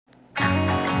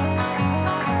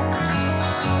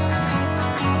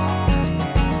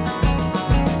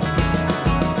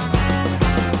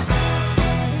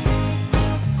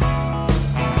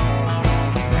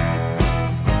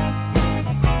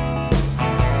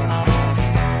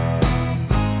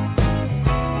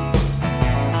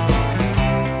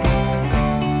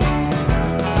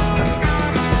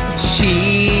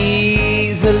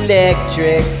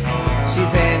electric.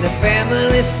 She's in a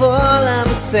family full of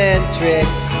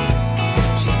eccentrics.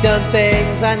 She's done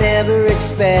things I never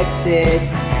expected,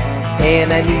 and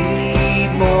I need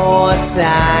more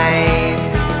time.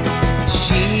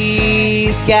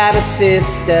 She's got a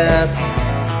sister,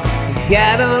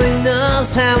 God only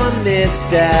knows how I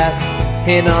missed her,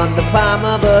 and on the palm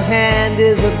of her hand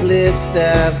is a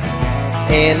blister,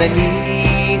 and I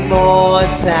need more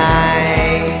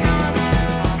time.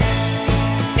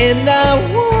 And I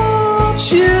want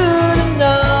you to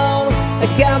know I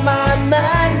got my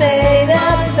mind made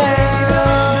up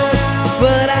now,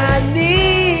 but I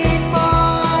need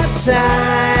more time.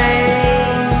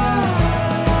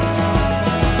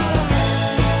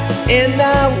 And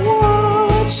I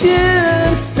want you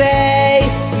to say,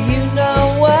 you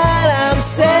know what I'm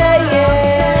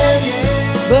saying,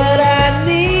 but I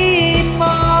need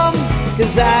more,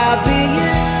 'cause I'll be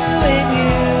you and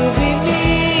you be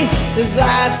me. There's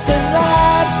lots and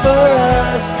lots for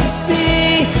us to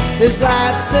see. There's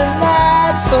lots and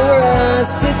lots for us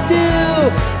to do.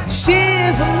 She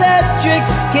is electric,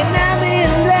 can I be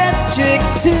electric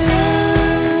too?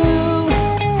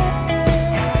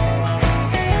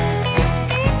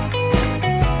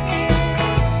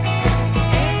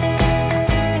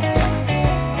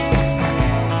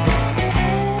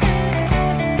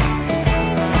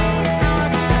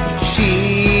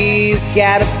 She's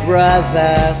got a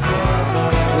brother,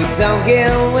 we don't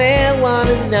get on with one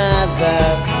another,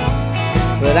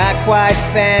 but I quite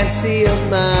fancy her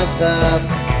mother,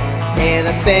 and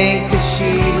I think that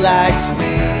she likes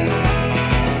me.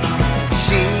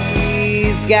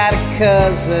 She's got a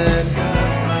cousin,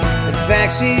 in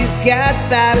fact she's got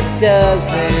about a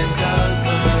dozen.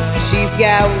 She's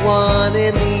got one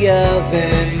in the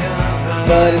oven,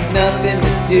 but it's nothing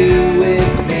to do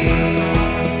with me.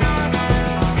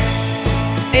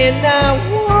 And I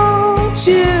want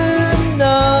you to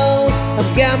know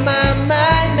I've got my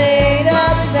mind made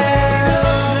up now,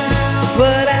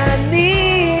 but I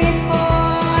need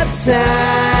more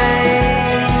time.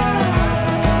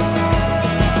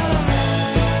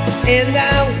 And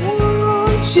I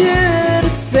want you to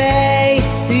say,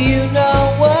 you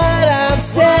know what I'm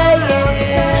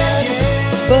saying,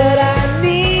 but I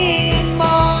need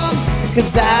more,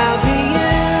 'cause I'll be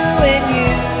you and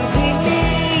you.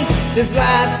 There's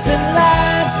lots and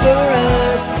lots for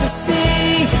us to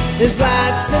see. There's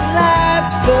lots and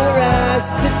lots for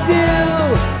us to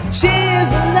do. She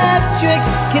is electric,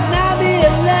 can I be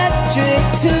electric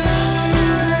too?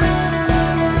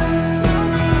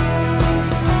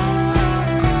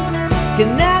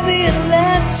 Can I be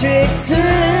electric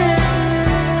too?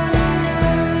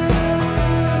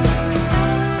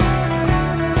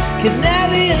 Can I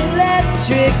be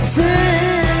electric too?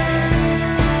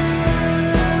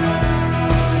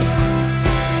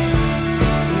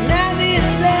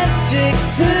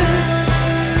 To